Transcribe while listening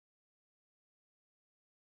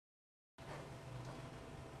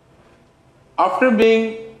After being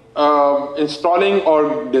installing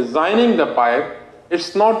or designing the pipe,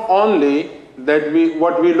 it's not only that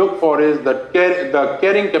what we look for is the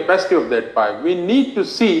carrying capacity of that pipe. We need to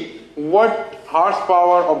see what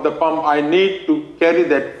horsepower of the pump I need to carry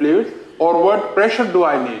that fluid, or what pressure do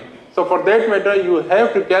I need. So for that matter, you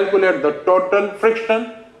have to calculate the total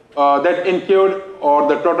friction that incurred, or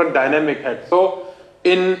the total dynamic head. So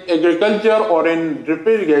in agriculture or in drip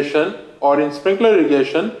irrigation or in sprinkler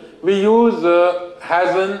irrigation, we use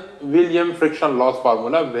Hazzen-Williams friction loss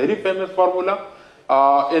formula, very famous formula.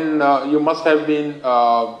 You must have been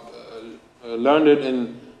learned it in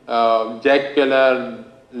Jack Keller,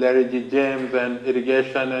 Larry G. James, and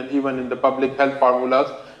irrigation, and even in the public health formulas.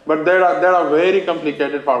 But there are very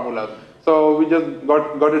complicated formulas. So we just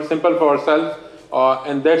got it simple for ourselves,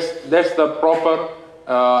 and that's the proper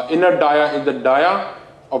inner dia is the dia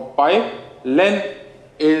of pipe. Length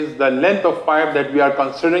is the length of pipe that we are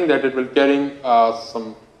considering that it will carry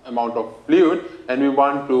some amount of fluid, and we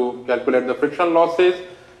want to calculate the friction losses.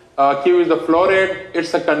 Q is the flow rate,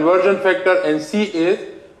 it's a conversion factor, and C is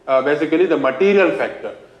basically the material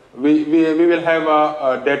factor. We will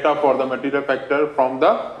have data for the material factor from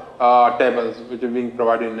the tables which are being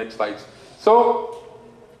provided in next slides. So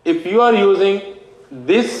if you are using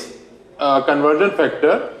this conversion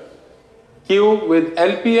factor, Q with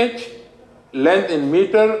LPH, length in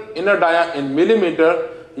meter, inner dia in millimeter,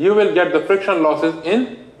 you will get the friction losses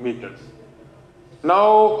in meters.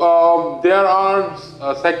 Now there are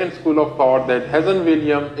a second school of thought that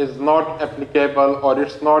Hazzen-Williams is not applicable, or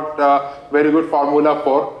it's not very good formula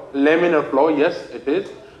for laminar flow. Yes, it is.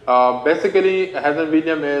 Basically,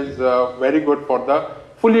 Hazzen-Williams is very good for the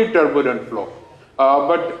fully turbulent flow.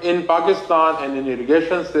 But in Pakistan and in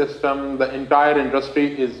irrigation system, the entire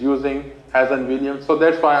industry is using Hazzen-Williams. So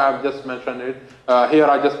that's why I've just mentioned it. Here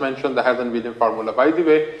I just mentioned the Hazzen-Williams formula. By the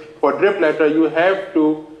way, for drip lateral, you have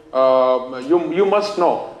to, you must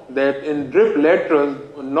know that in drip laterals,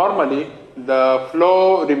 normally the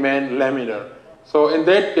flow remains laminar. So in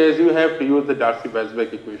that case, you have to use the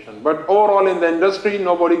Darcy-Weisbach equation. But overall in the industry,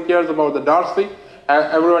 nobody cares about the Darcy.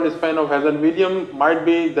 Everyone is fan of Hazzen-Williams. Might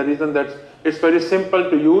be the reason that it's very simple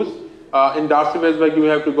to use. In Darcy-Weisbach, you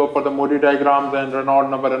have to go for the Modi diagrams and Renault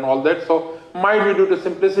number and all that. So might be due to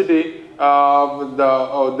simplicity in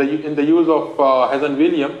the use of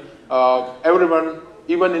Hazzen-Williams, everyone,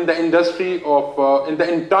 even in the industry of, in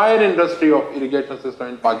the entire industry of irrigation system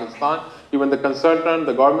in Pakistan, even the consultant,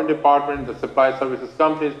 the government department, the supply services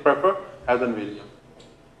companies prefer Hazzen-Williams.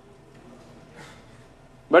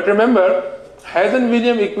 But remember,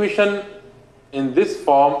 Hazzen-Williams equation in this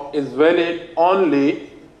form is valid only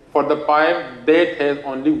for the pipe that has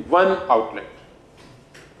only one outlet.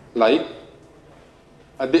 Like,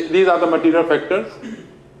 these are the material factors.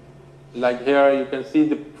 Like here you can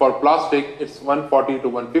see for plastic it's 140 to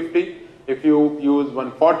 150. If you use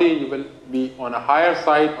 140, you will be on a higher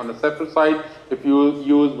side, on a safer side. If you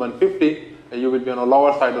use 150, you will be on a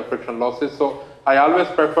lower side of friction losses. So I always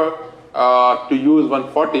prefer to use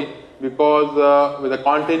 140 because with the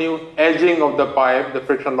continued edging of the pipe, the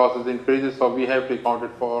friction losses increases. So we have to account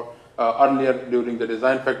it for earlier during the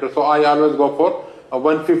design factor. So I always go for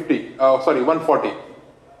 140.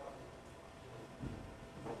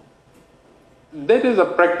 That is a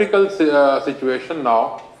practical situation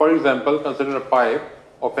now. For example, consider a pipe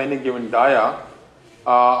of any given dia.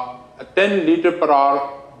 10 liter per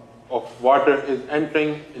hour of water is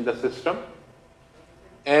entering in the system,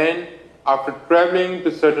 and after traveling to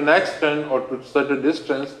a certain extent or to a certain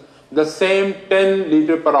distance, the same 10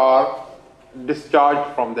 liter per hour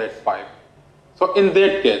discharged from that pipe. So in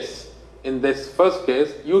that case, in this first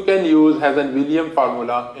case, you can use Hazzen-Williams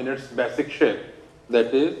formula in its basic shape.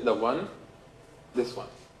 That is the one, this one,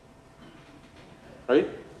 right?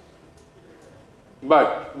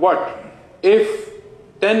 But what if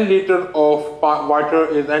 10 liter of water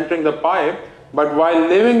is entering the pipe, but while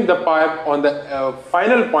leaving the pipe on the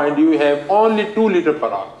final point, you have only 2 liter per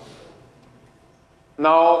hour.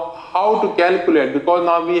 Now, how to calculate? Because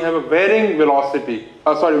now we have a varying velocity,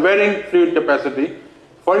 varying fluid capacity.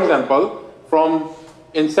 For example,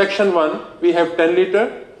 in section 1, we have 10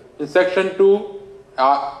 liter. In section 2,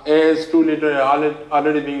 as 2 liter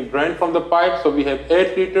already being drained from the pipe, so we have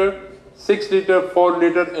 8 liter, 6 liter, 4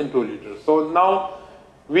 liter, and 2 liter. So now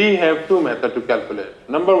we have two methods to calculate.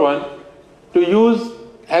 Number one, to use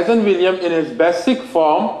Hazzen-Williams in its basic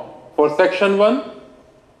form for section 1,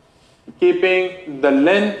 keeping the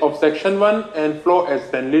length of section 1 and flow as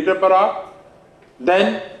 10 liter per hour.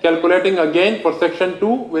 Then calculating again for section 2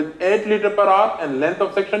 with 8 liter per hour and length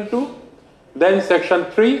of section 2. Then section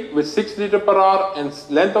 3 with 6 liter per hour and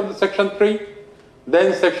length of the section 3.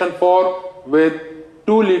 Then section 4 with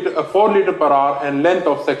 4 liter per hour and length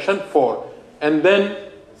of section 4, and then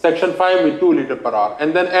section 5 with 2 liter per hour,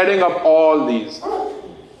 and then adding up all these,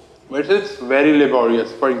 which is very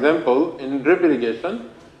laborious. For example, in drip irrigation,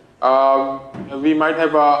 we might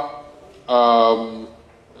have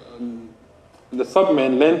the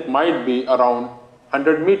submain length might be around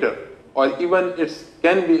 100 meter, or even it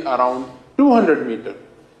can be around 200 meter,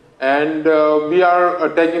 and we are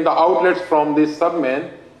taking the outlets from this submain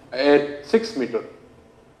at 6 meter.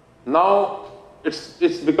 Now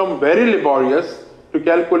it's become very laborious to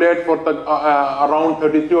calculate for the around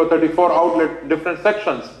 33 or 34 outlet different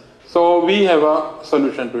sections. So we have a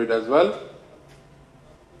solution to it as well.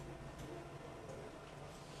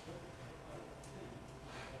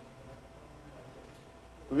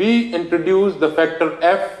 We introduce the factor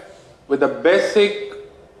F with a basic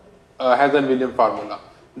Hazzen-Williams formula.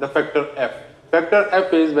 The factor F. Factor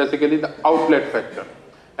F is basically the outlet factor.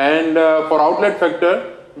 And for outlet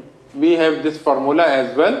factor, we have this formula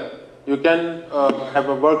as well. You can have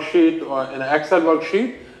a worksheet or an Excel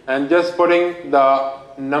worksheet, and just putting the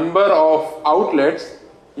number of outlets,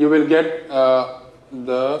 you will get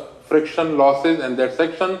the friction losses in that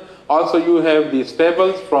section. Also, you have these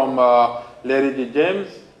tables from Larry G. James,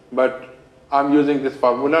 but I'm using this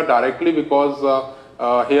formula directly because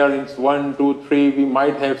here it's 1, 2, 3, we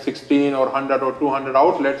might have 16 or 100 or 200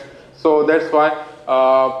 outlets. So that's why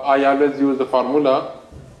I always use the formula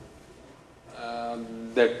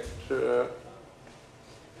that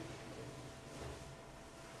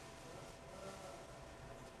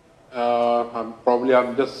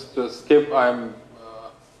I'm just skip. I'm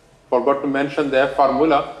forgot to mention the F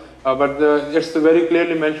formula, but it's very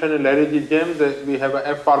clearly mentioned in Larry G. James that we have a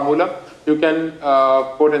F formula. You can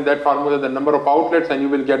put in that formula the number of outlets, and you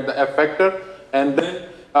will get the F factor, and then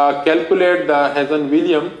calculate the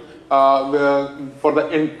Hazzen-Williams for the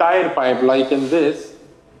entire pipe, like in this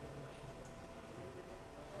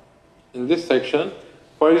section.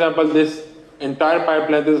 For example, this entire pipe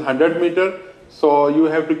length is 100 meter. So you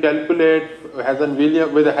have to calculate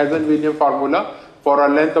Hazzen-Williams with the Hazzen-Williams formula for a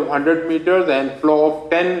length of 100 meters and flow of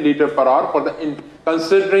 10 liter per hour for the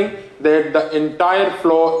considering that the entire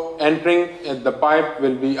flow entering the pipe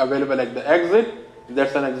will be available at the exit.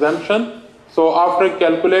 That's an exemption. So after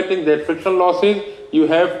calculating that friction losses, you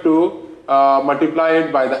have to multiply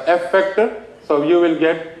it by the F factor. So you will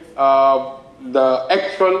get the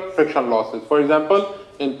actual friction losses. For example,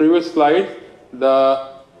 in previous slides,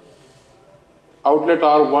 the outlet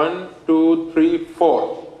are 1, 2, 3,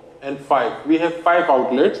 4 and 5. We have 5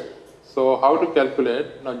 outlets. So how to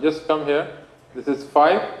calculate? Now just come here. This is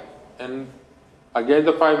 5, and again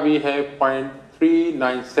the 5 we have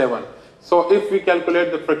 0.397. So if we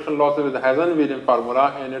calculate the friction losses with the Hazzen-Williams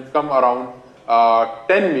formula and it come around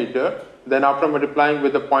 10 meter, then after multiplying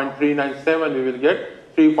with the 0.397 we will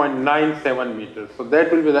get 3.97 meters. So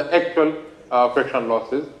that will be the actual friction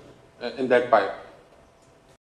losses in that pipe.